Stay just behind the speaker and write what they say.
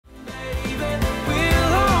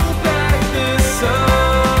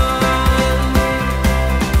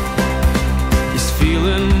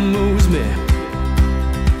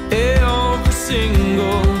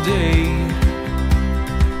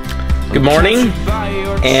Good morning,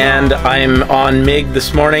 and I'm on MIG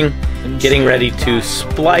this morning getting ready to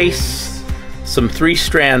splice some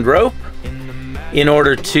 3-strand rope in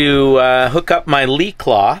order to hook up my lee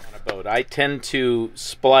cloth. I tend to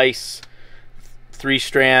splice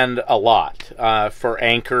 3-strand a lot for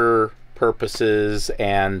anchor purposes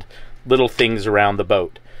and little things around the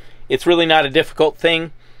boat. It's really not a difficult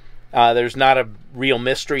thing. There's not a real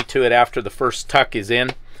mystery to it after the first tuck is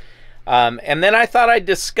in. And then I thought I'd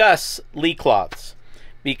discuss lee cloths,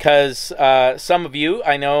 because some of you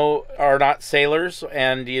I know are not sailors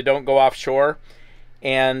and you don't go offshore,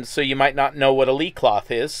 and so you might not know what a lee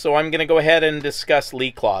cloth is. So I'm going to go ahead and discuss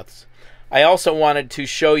lee cloths. I also wanted to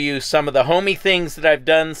show you some of the homey things that I've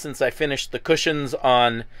done since I finished the cushions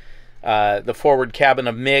on the forward cabin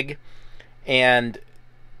of MIG, and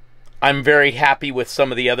I'm very happy with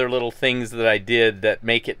some of the other little things that I did that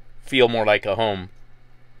make it feel more like a home.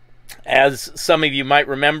 As some of you might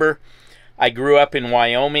remember, I grew up in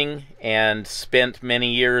Wyoming and spent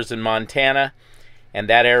many years in Montana, and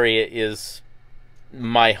that area is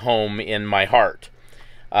my home in my heart.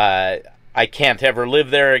 I can't ever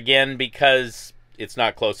live there again because it's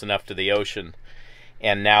not close enough to the ocean,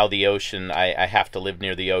 and now the ocean, I have to live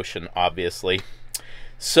near the ocean, obviously.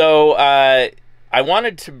 So I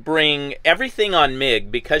wanted to bring everything on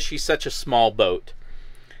MIG, because she's such a small boat.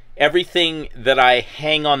 Everything that I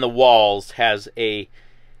hang on the walls has a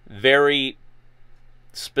very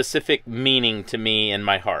specific meaning to me in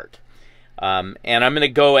my heart. And I'm going to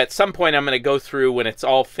go, at some point, I'm going to go through, when it's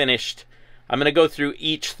all finished, I'm going to go through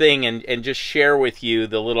each thing and just share with you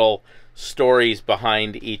the little stories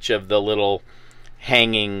behind each of the little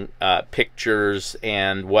hanging pictures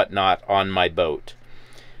and whatnot on my boat.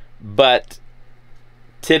 But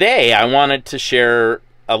today I wanted to share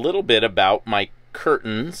a little bit about my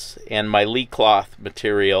curtains and my lee cloth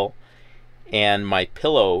material and my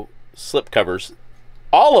pillow slip covers,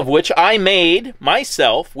 all of which I made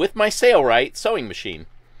myself with my Sailrite sewing machine.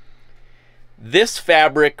 This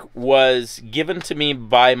fabric was given to me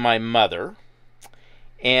by my mother,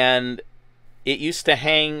 and it used to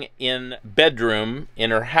hang in a bedroom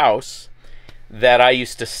in her house that I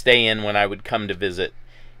used to stay in when I would come to visit.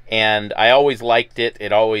 And I always liked it.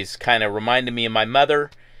 It always kind of reminded me of my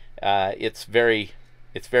mother. It's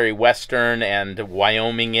very Western and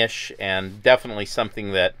Wyoming-ish, and definitely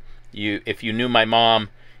something that if you knew my mom,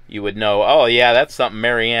 you would know, oh yeah, that's something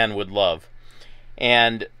Mary Ann would love.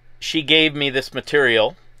 And she gave me this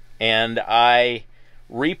material, and I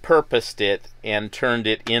repurposed it and turned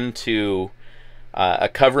it into a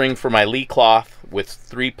covering for my lee cloth with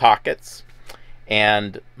 3 pockets.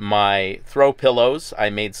 And my throw pillows,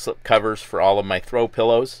 I made slip covers for all of my throw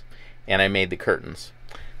pillows, and I made the curtains.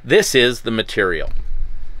 This is the material.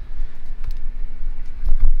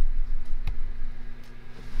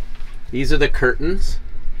 These are the curtains,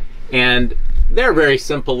 and they're very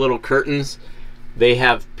simple little curtains. They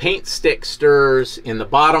have paint stick stirrers in the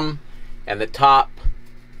bottom and the top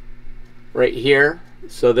right here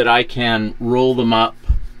so that I can roll them up.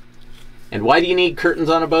 And why do you need curtains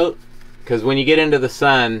on a boat? Because when you get into the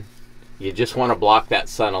sun, you just want to block that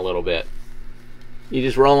sun a little bit. You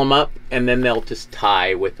just roll them up, and then they'll just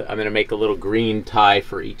tie with, I'm going to make a little green tie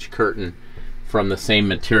for each curtain from the same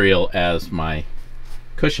material as my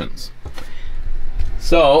cushions.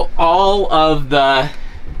 So all of the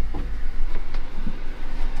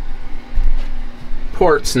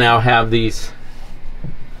ports now have these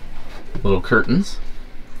little curtains,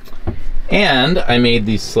 and I made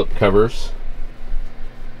these slip covers.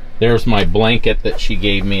 There's my blanket that she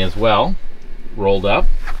gave me as well, rolled up.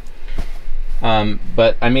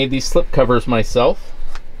 But I made these slip covers myself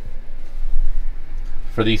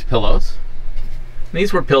for these pillows.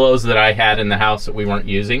 These were pillows that I had in the house that we weren't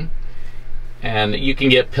using. And you can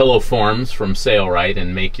get pillow forms from Sailrite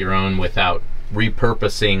and make your own without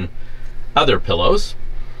repurposing other pillows.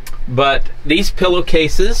 But these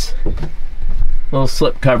pillowcases, little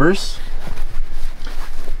slip covers,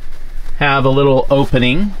 have a little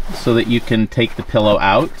opening so that you can take the pillow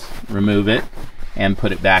out, remove it, and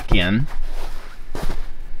put it back in.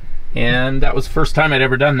 And that was the first time I'd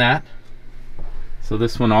ever done that. So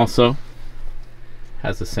this one also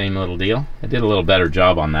has the same little deal. I did a little better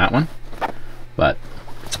job on that one, but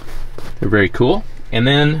they're very cool. And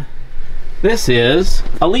then this is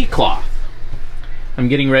a lee cloth. I'm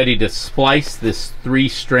getting ready to splice this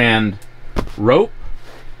 3-strand rope,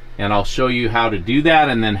 and I'll show you how to do that,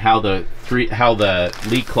 and then how the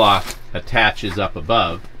lee cloth attaches up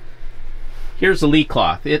above. Here's the lee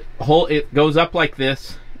cloth. It goes up like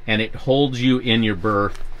this, and it holds you in your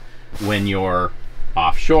berth when you're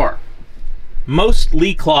offshore. Most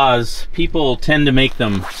lee claws, people tend to make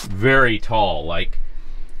them very tall, like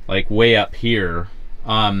way up here.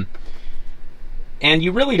 And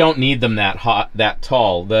you really don't need them that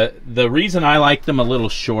tall. The reason I like them a little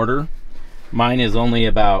shorter, mine is only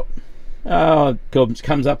about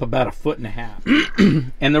comes up about 1.5 feet.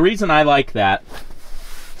 And the reason I like that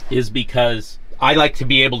is because I like to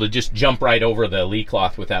be able to just jump right over the lee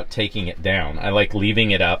cloth without taking it down. I like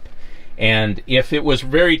leaving it up. And if it was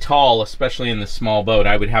very tall, especially in the small boat,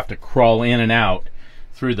 I would have to crawl in and out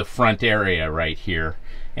through the front area right here.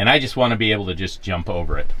 And I just want to be able to just jump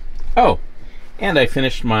over it. Oh, and I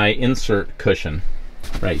finished my insert cushion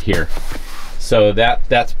right here. So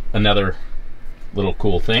that's another little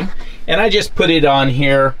cool thing. And I just put it on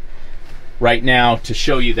here right now to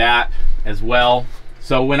show you that as well.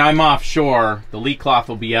 So when I'm offshore, the lee cloth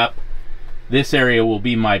will be up. This area will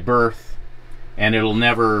be my berth, and I'll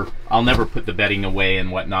never put the bedding away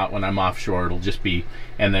and whatnot when I'm offshore. It'll just be,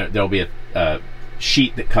 and there'll be a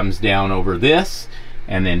sheet that comes down over this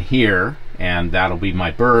and then here, and that'll be my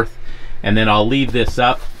berth. And then I'll leave this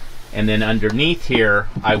up, and then underneath here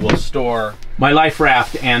I will store my life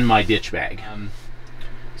raft and my ditch bag.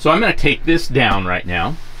 So I'm going to take this down right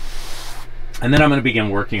now, and then I'm going to begin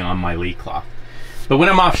working on my lee cloth. But when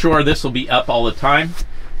I'm offshore, this will be up all the time,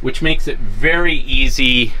 which makes it very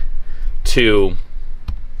easy to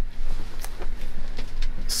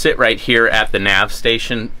sit right here at the nav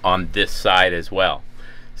station on this side as well.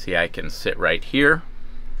 See, I can sit right here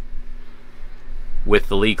with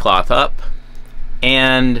the lee cloth up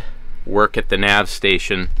and work at the nav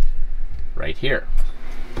station right here.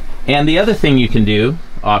 And the other thing you can do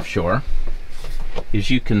offshore is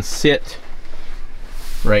you can sit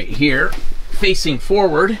right here facing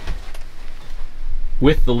forward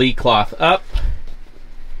with the lee cloth up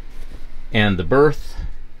and the berth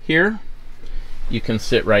here. You can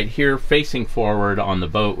sit right here facing forward on the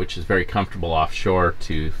boat, which is very comfortable offshore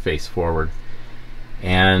to face forward.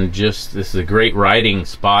 And just, this is a great riding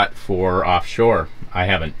spot for offshore. I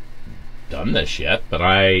haven't done this yet, but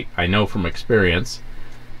I know from experience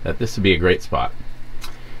that this would be a great spot.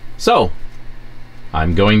 So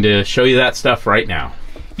I'm going to show you that stuff right now.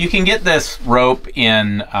 You can get this rope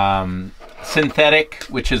in synthetic,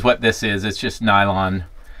 which is what this is. It's just nylon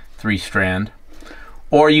 3-strand.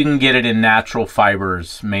 Or you can get it in natural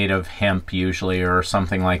fibers made of hemp usually, or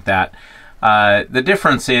something like that. The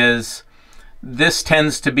difference is this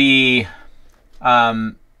tends to be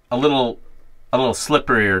a little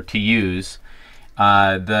slipperier to use.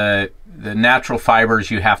 The natural fibers,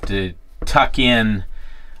 you have to tuck in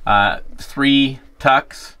 3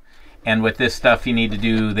 tucks, and with this stuff you need to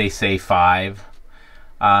do, they say 5.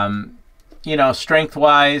 You know, strength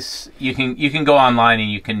wise, you can go online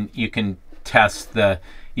and you can test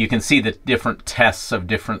you can see the different tests of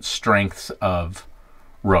different strengths of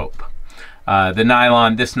rope.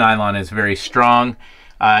 This nylon is very strong.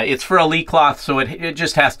 It's for a lee cloth, so it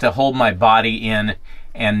just has to hold my body in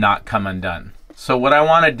and not come undone. So what I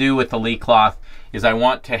want to do with the lee cloth is I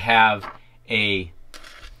want to have a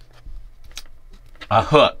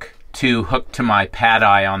hook to hook to my pad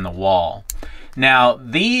eye on the wall. Now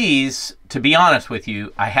these, to be honest with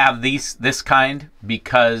you, I have this kind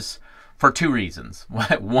because for 2 reasons.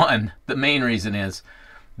 One, the main reason is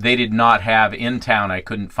they did not have in town, I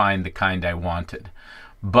couldn't find the kind I wanted.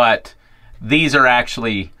 But these are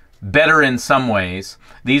actually better in some ways.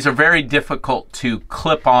 These are very difficult to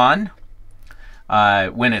clip on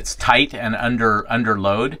when it's tight and under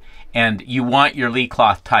load, and you want your lee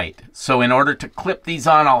cloth tight. So in order to clip these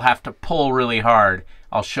on, I'll have to pull really hard.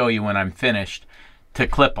 I'll show you when I'm finished to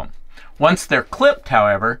clip them. Once they're clipped,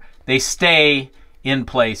 however, they stay in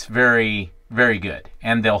place very, very good,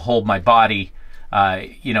 and they'll hold my body,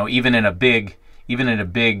 you know, even in a big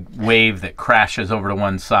wave that crashes over to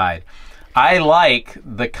one side. I like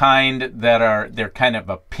the kind that they're kind of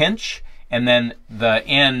a pinch, and then the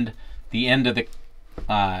end of the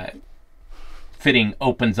fitting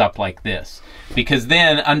opens up like this, because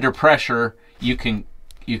then under pressure you can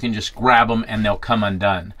just grab them and they'll come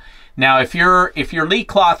undone. Now if your lee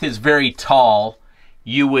cloth is very tall,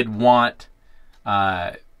 you would want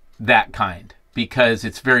that kind, because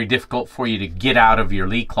it's very difficult for you to get out of your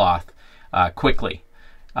lee cloth quickly.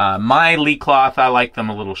 My lee cloth, I like them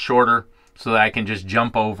a little shorter so that I can just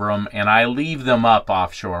jump over them, and I leave them up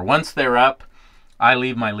offshore. Once they're up, I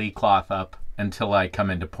leave my lee cloth up until I come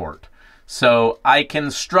into port. So I can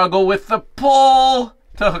struggle with the pull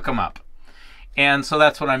to hook them up. And so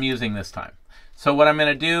that's what I'm using this time. So what I'm going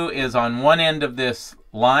to do is on one end of this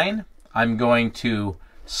line, I'm going to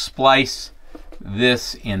splice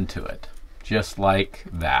this into it, just like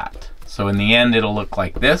that. So in the end, it'll look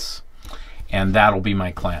like this. and that'll be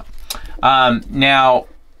my clamp. Now,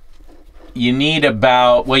 you need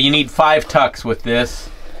about, well, you need 5 tucks with this,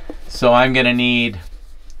 so I'm gonna need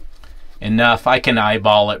enough. I can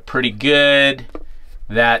eyeball it pretty good.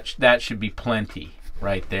 That should be plenty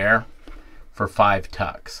right there for 5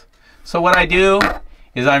 tucks. So what I do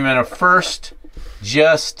is I'm gonna first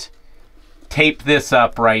just tape this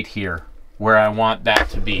up right here where I want that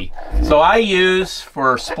to be. So I use,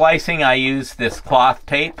 for splicing, I use this cloth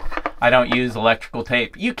tape. I don't use electrical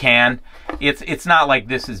tape. You can. It's not like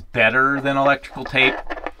this is better than electrical tape.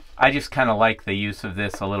 I just kind of like the use of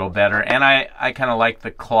this a little better, and I kind of like the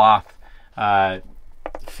cloth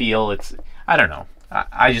feel. I don't know.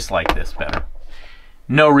 I just like this better.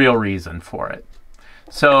 No real reason for it.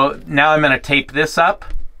 So now I'm going to tape this up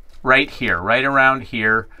right here, right around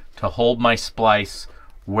here, to hold my splice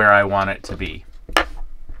where I want it to be.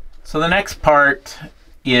 So the next part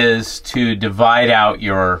is to divide out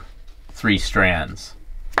your 3 strands.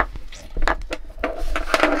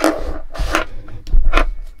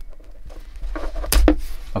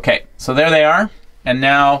 Okay, so there they are, and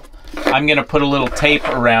now I'm going to put a little tape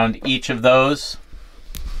around each of those.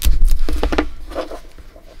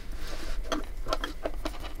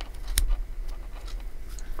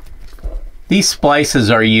 These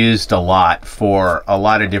splices are used a lot for a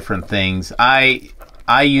lot of different things. I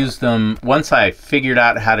use them, once I figured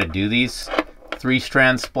out how to do these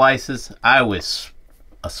 3-strand splices, I was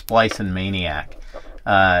a splicing maniac.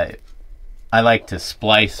 I like to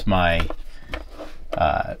splice my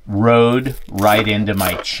rode right into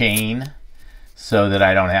my chain so that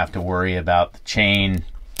I don't have to worry about the chain,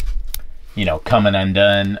 you know, coming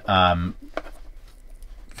undone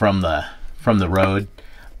from the rode.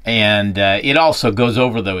 And it also goes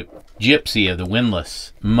over the gypsy of the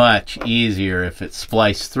windlass much easier if it's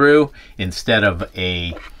spliced through instead of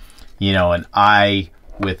a, you know, an eye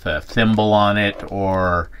with a thimble on it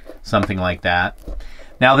or something like that.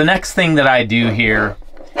 Now the next thing that I do here,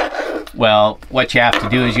 well, what you have to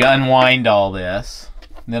do is you unwind all this.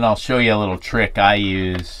 Then I'll show you a little trick I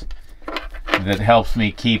use that helps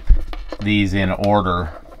me keep these in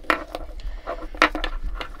order.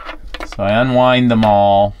 So I unwind them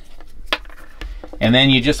all, and then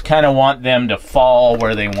you just kind of want them to fall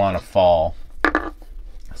where they want to fall.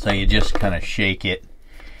 So you just kind of shake it,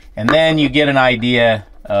 and then you get an idea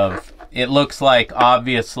of, it looks like,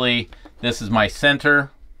 obviously this is my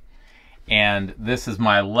center and this is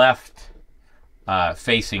my left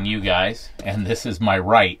facing you guys, and this is my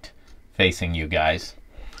right facing you guys.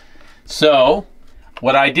 So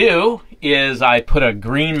what I do is I put a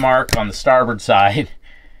green mark on the starboard side,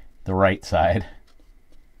 the right side,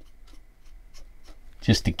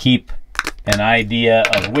 just to keep an idea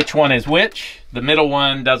of which one is which. The middle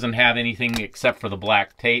one doesn't have anything except for the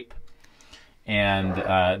black tape. And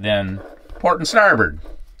then port and starboard,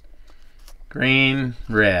 green,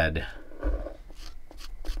 red.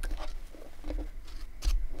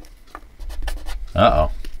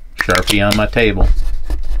 Uh-oh, Sharpie on my table.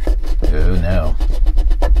 Oh no.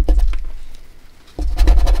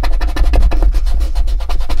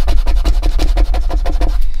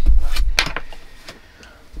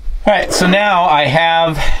 Alright, so now I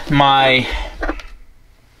have my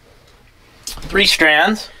 3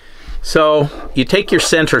 strands. So you take your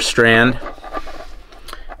center strand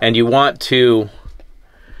and you want to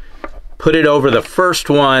put it over the first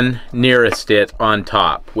one nearest it on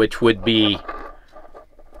top, which would be,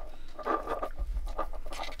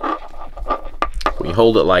 we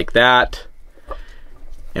hold it like that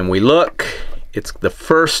and we look, it's the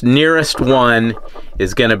first nearest one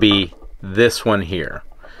is going to be this one here.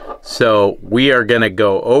 So we are going to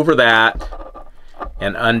go over that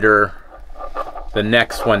and under the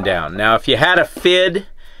next one down. Now if you had a fid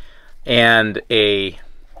and a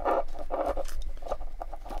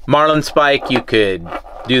marlin spike, you could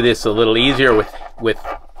do this a little easier with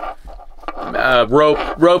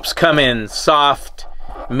ropes come in soft,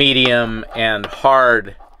 medium, and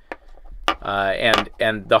hard, and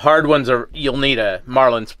the hard ones are, you'll need a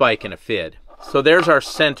marlin spike and a fid. So there's our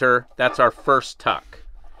center, that's our first tuck.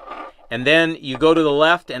 And then you go to the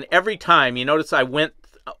left, and every time, you notice I went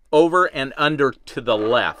over and under to the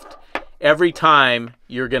left. Every time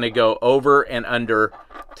you're going to go over and under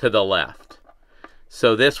to the left.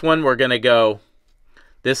 So this one we're going to go,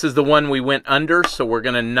 this is the one we went under, so we're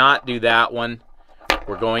going to not do that one.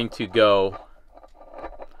 We're going to go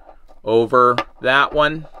over that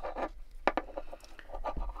one.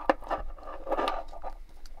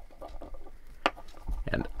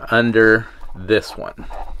 And under this one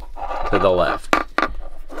to the left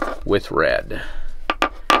with red.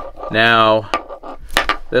 Now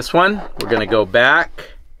this one we're going to go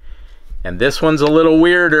back And this one's a little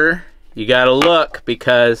weirder. You gotta look,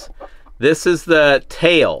 because this is the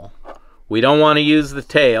tail. We don't want to use the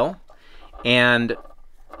tail. And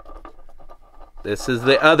this is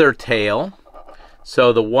the other tail.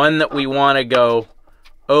 So the one that we want to go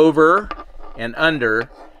over and under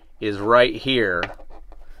is right here.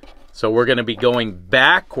 So we're going to be going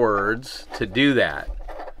backwards to do that.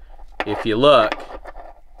 If you look,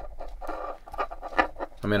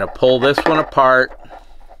 I'm going to pull this one apart,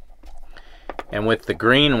 and with the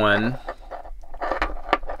green one,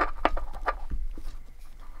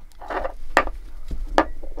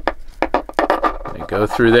 I go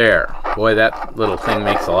through there. Boy, that little thing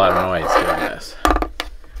makes a lot of noise doing this.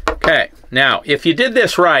 Okay, now if you did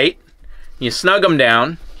this right, you snug them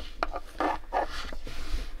down,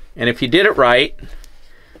 and if you did it right,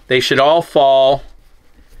 they should all fall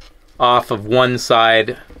off of one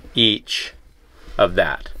side each of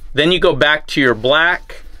that. Then you go back to your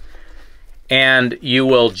black, and you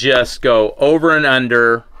will just go over and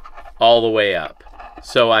under all the way up.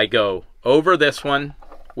 So I go over this one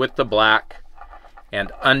with the black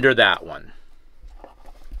and under that one.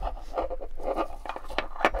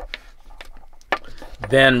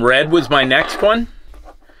 Then red was my next one.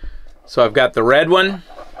 So I've got the red one,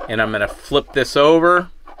 and I'm going to flip this over,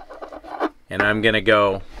 and I'm going to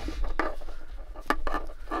go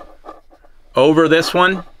over this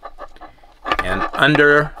one and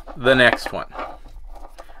under the next one.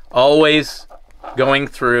 Always going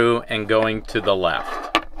through and going to the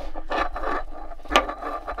left.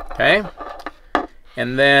 Okay?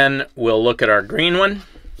 And then we'll look at our green one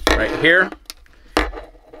right here.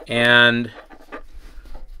 And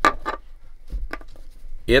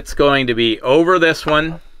it's going to be over this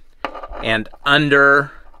one and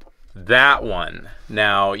under that one.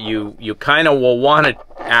 Now you kind of will want to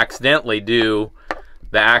accidentally do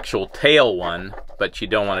the actual tail one, but you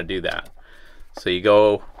don't want to do that. So you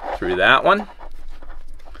go through that one.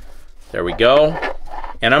 There we go.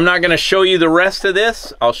 And I'm not going to show you the rest of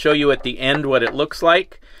this. I'll show you at the end what it looks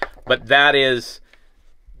like. But that is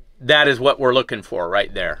what we're looking for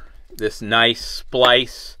right there. This nice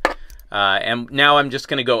splice. And now I'm just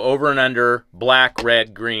going to go over and under, black,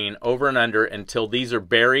 red, green, over and under until these are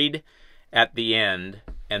buried at the end.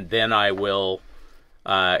 And then I will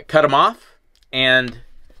cut them off. And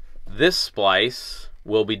this splice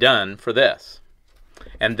will be done for this.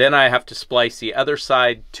 And then I have to splice the other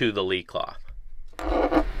side to the lee cloth.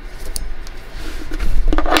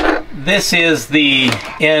 This is the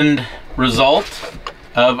end result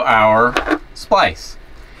of our splice.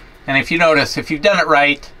 And if you notice, if you've done it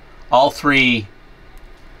right, all three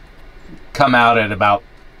come out at about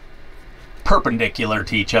perpendicular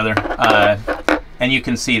to each other. And you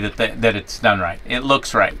can see that it's done right. It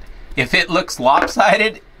looks right. If it looks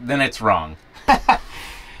lopsided, then it's wrong.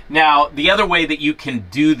 Now, the other way that you can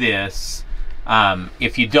do this,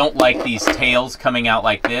 if you don't like these tails coming out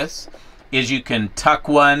like this, is you can tuck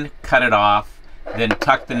one, cut it off, then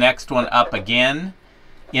tuck the next one up again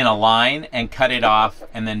in a line and cut it off,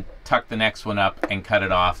 and then tuck the next one up and cut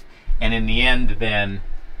it off. And in the end, then,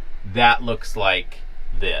 that looks like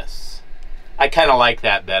this. I kind of like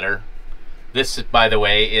that better. This, by the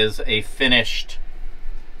way, is a finished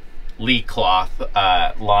lee cloth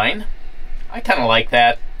line. I kind of like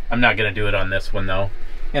that. I'm not going to do it on this one, though.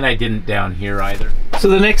 And I didn't down here either. So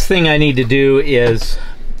the next thing I need to do is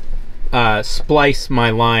splice my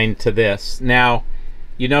line to this. Now,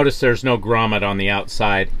 you notice there's no grommet on the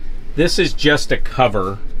outside. This is just a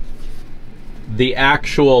cover. The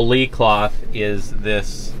actual lee cloth is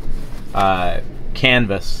this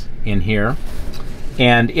canvas in here,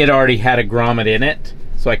 and it already had a grommet in it,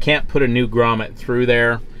 so I can't put a new grommet through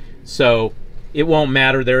there. So it won't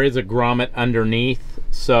matter. There is a grommet underneath,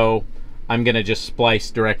 so I'm gonna just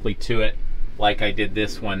splice directly to it like I did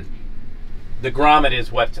this one. The grommet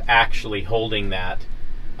is what's actually holding that,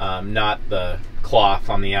 not the cloth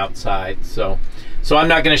on the outside. So I'm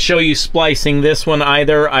not going to show you splicing this one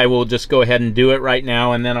either. I will just go ahead and do it right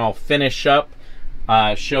now, and then I'll finish up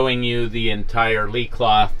showing you the entire lee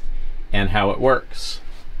cloth and how it works.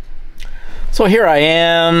 So here I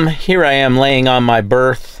am laying on my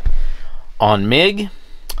berth on MIG,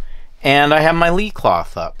 and I have my lee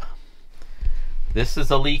cloth up. This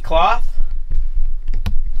is a lee cloth.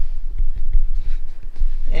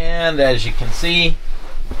 And as you can see,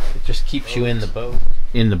 it just keeps you in the boat,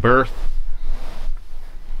 in the berth.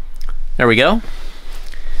 There we go.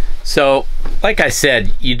 So, like I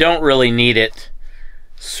said, you don't really need it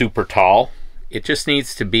super tall. It just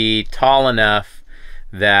needs to be tall enough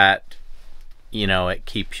that, you know, it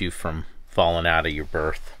keeps you from falling out of your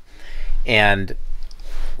berth. And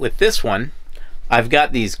with this one, I've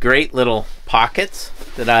got these great little pockets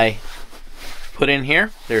that I put in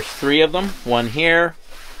here. There's 3 of them. One here,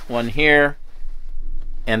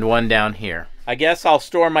 and one down here. I guess I'll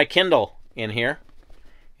store my Kindle in here,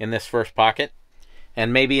 in this first pocket.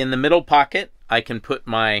 And maybe in the middle pocket, I can put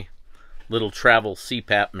my little travel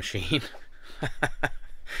CPAP machine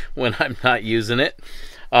when I'm not using it.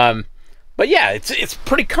 But yeah, it's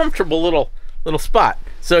pretty comfortable little spot.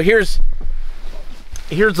 So here's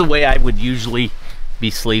the way I would usually be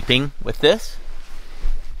sleeping with this.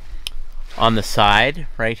 On the side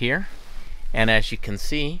right here. And as you can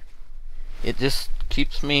see, it just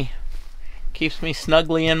keeps me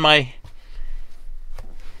snugly in my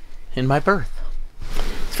berth.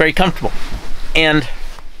 It's very comfortable. And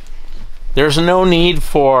there's no need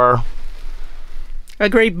for a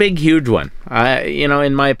great big huge one, you know,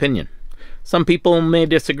 in my opinion. Some people may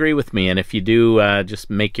disagree with me, and if you do, just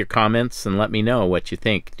make your comments and let me know what you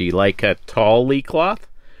think. Do you like a tall lee cloth,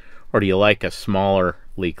 or do you like a smaller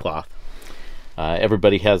lee cloth?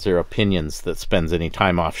 Everybody has their opinions that spends any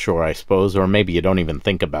time offshore, I suppose, or maybe you don't even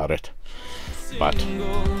think about it. But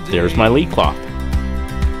there's my lee cloth.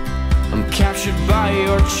 I'm captured by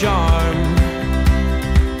your charm,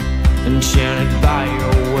 enchanted by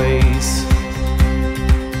your ways,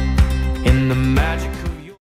 in the magic